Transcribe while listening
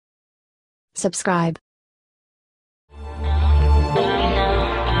subscribe.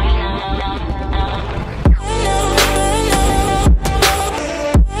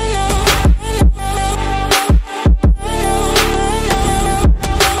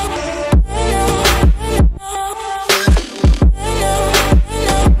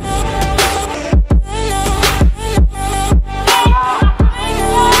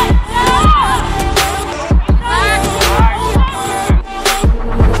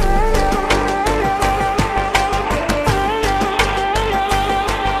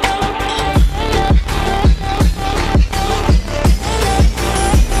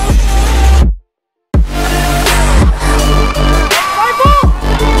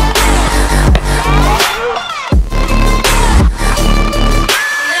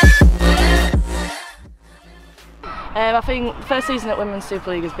 I think first season at Women's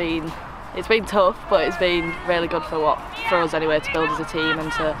Super League it's been tough, but it's been really good for us anyway, to build as a team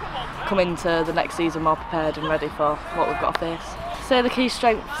and to come into the next season more prepared and ready for what we've got to face. So the key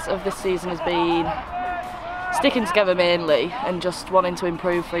strengths of this season has been sticking together mainly and just wanting to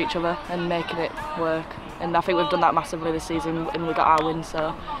improve for each other and making it work. And I think we've done that massively this season and we got our win,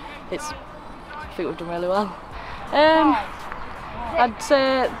 so I think we've done really well. I'd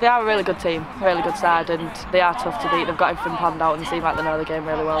say they are a really good team, really good side, and they are tough to beat. They've got everything planned out and seem like they know the game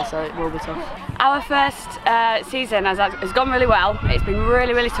really well, so it will be tough. Our first season has gone really well. It's been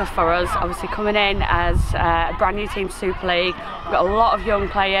really tough for us, obviously coming in as a brand new team to Super League. We've got a lot of young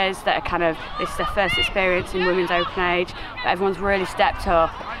players that are this is their first experience in Women's Open Age, but everyone's really stepped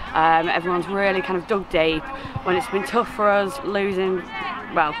up, everyone's really dug deep. When it's been tough for us, losing,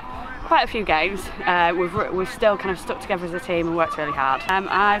 well, quite a few games, we've still stuck together as a team and worked really hard.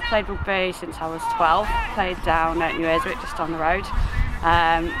 I've played rugby since I was 12, played down at New Ayrwick just on the road,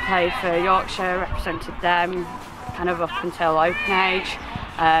 played for Yorkshire, represented them up until Open Age,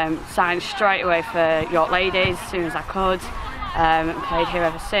 signed straight away for York Ladies as soon as I could, played here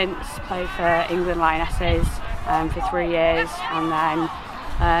ever since, played for England Lionesses for 3 years, and then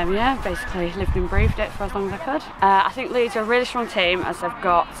yeah, basically lived and breathed it for as long as I could. I think Leeds are a really strong team, as they've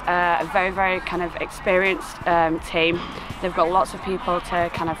got a very experienced team. They've got lots of people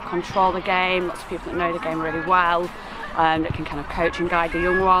to control the game, lots of people that know the game really well, that can coach and guide the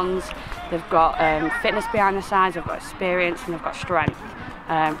young ones. They've got fitness behind the sides, they've got experience and they've got strength,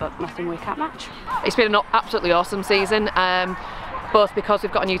 but nothing we can't match. It's been an absolutely awesome season. Both because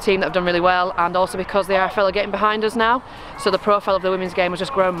we've got a new team that have done really well and also because the RFL are getting behind us now. So the profile of the women's game has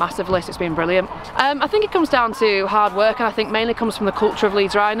just grown massively, so it's been brilliant. I think it comes down to hard work, and I think mainly comes from the culture of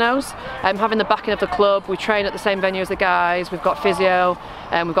Leeds Rhinos. Having the backing of the club, we train at the same venue as the guys, we've got physio,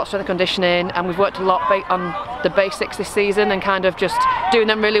 we've got strength and conditioning, and we've worked a lot on the basics this season and just doing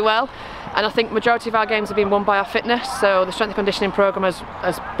them really well. And I think the majority of our games have been won by our fitness, so the strength and conditioning programme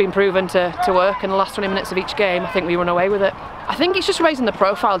has been proven to work, and the last 20 minutes of each game I think we run away with it. I think it's just raising the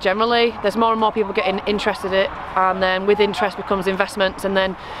profile generally. There's more and more people getting interested in it, and then with interest becomes investments, and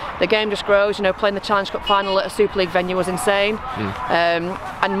then the game just grows. You know, playing the Challenge Cup final at a Super League venue was insane,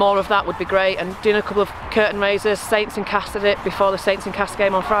 and more of that would be great, and doing a couple of curtain raisers. Saints and Cast did it before the Saints and Cast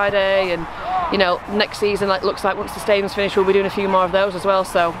game on Friday, and you know, next season, looks like once the stadium's finished, we'll be doing a few more of those as well,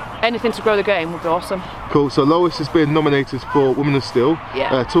 so anything to grow the game would be awesome. Cool, so Lois has been nominated for Women of Steel.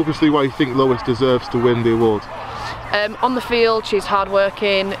 Yeah. Talk us through why you think Lois deserves to win the award. On the field, she's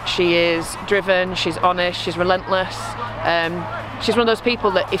hardworking, she is driven, she's honest, she's relentless. She's one of those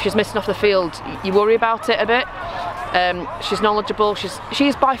people that if she's missing off the field, you worry about it a bit. She's knowledgeable, she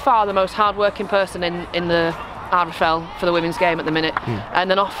is by far the most hardworking person in the RFL for the women's game at the minute.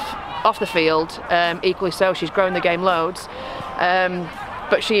 And then off the field, equally so, she's grown the game loads.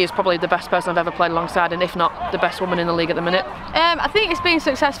 But she is probably the best person I've ever played alongside, and if not the best woman in the league at the minute. I think it's been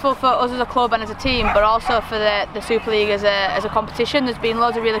successful for us as a club and as a team, but also for the Super League as a competition. There's been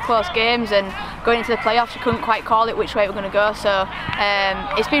loads of really close games, and going into the playoffs you couldn't quite call it which way we're going to go, so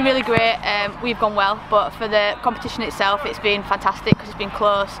it's been really great. We've gone well, but for the competition itself it's been fantastic because it's been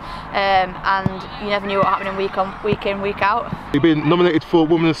close, and you never knew what happened week in, week out. You've been nominated for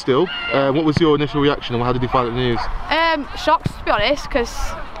Women of Steel. What was your initial reaction and how did you find the news? Shocked, to be honest, because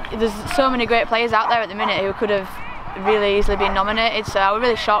there's so many great players out there at the minute who could have really easily been nominated, so I was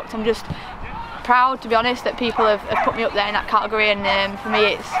really shocked. I'm just proud, to be honest, that people have put me up there in that category, and for me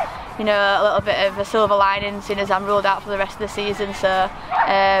it's, you know, a little bit of a silver lining seeing as I'm ruled out for the rest of the season, so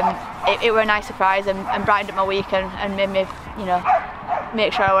it were a nice surprise and brightened up my week and made me, you know,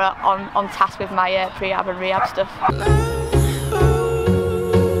 make sure I were on task with my pre-ab and rehab stuff.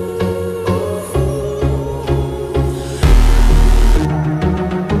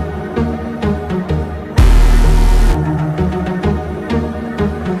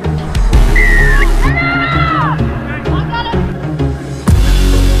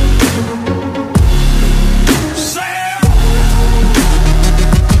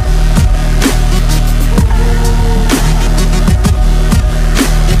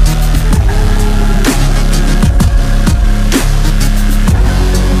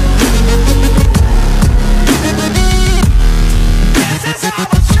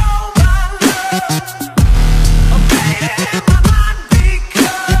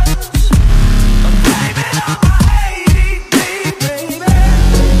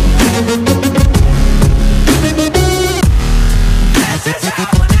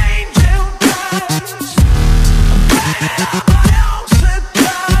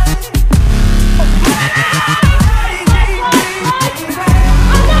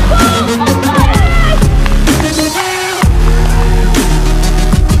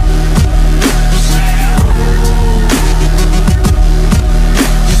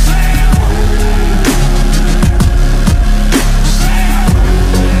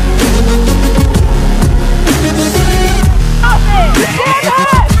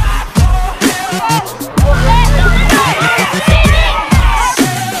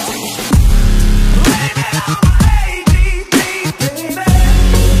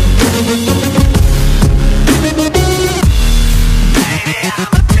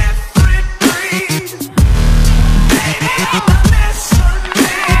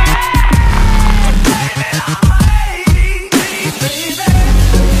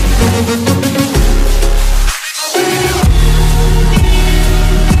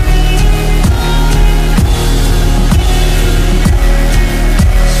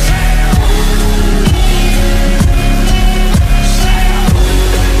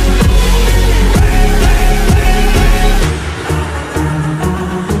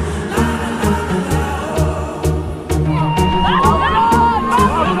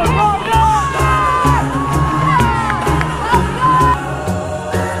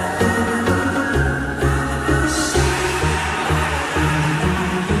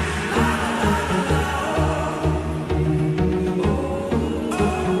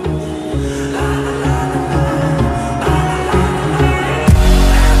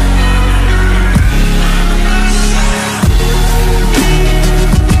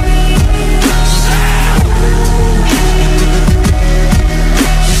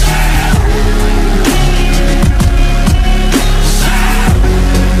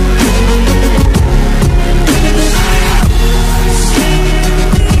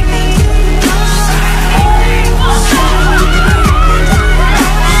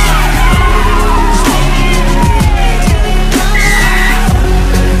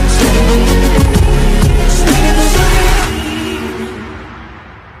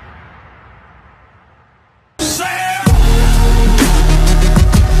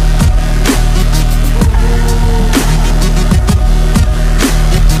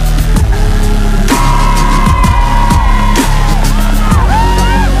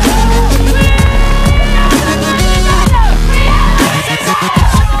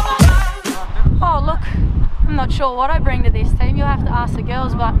 sure what I bring to this team. You'll have to ask the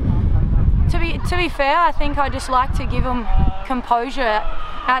girls, but to be fair, I think I just like to give them composure.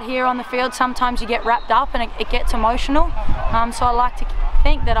 Out here on the field, sometimes you get wrapped up and it gets emotional. So I like to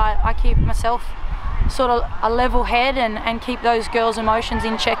think that I keep myself sort of a level head and keep those girls' emotions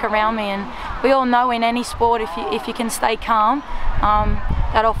in check around me. And we all know in any sport, if you can stay calm,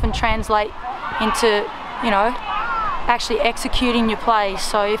 that often translates into, you know, actually executing your plays.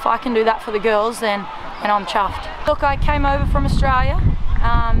 So if I can do that for the girls, then I'm chuffed. Look, I came over from Australia,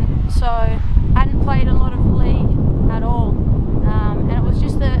 so I hadn't played a lot of league at all, and it was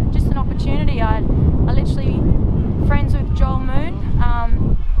just an opportunity. I literally friends with Joel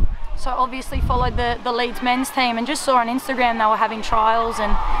Moon, so obviously followed the Leeds men's team and just saw on Instagram they were having trials,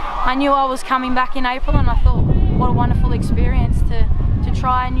 and I knew I was coming back in April, and I thought what a wonderful experience to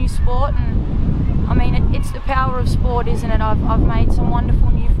try a new sport. And I mean, it's the power of sport, isn't it? I've made some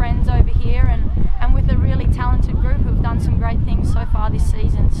wonderful new friends over here, and with a really talented group who've done some great things so far this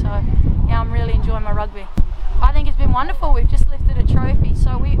season. So yeah, I'm really enjoying my rugby. I think it's been wonderful. We've just lifted a trophy,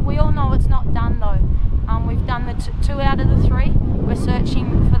 so we all know it's not done though. We've done the 2 out of the 3. We're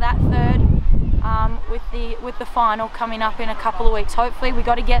searching for that 3rd with the final coming up in a couple of weeks. Hopefully, we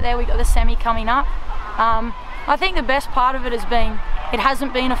got to get there. We got the semi coming up. I think the best part of it has been it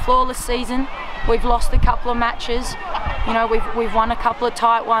hasn't been a flawless season. We've lost a couple of matches. You know, we've won a couple of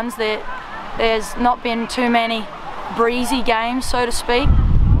tight ones. There's not been too many breezy games, so to speak.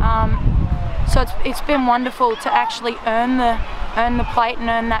 So it's been wonderful to actually earn the plate and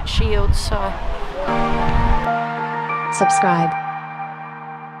earn that shield. So subscribe.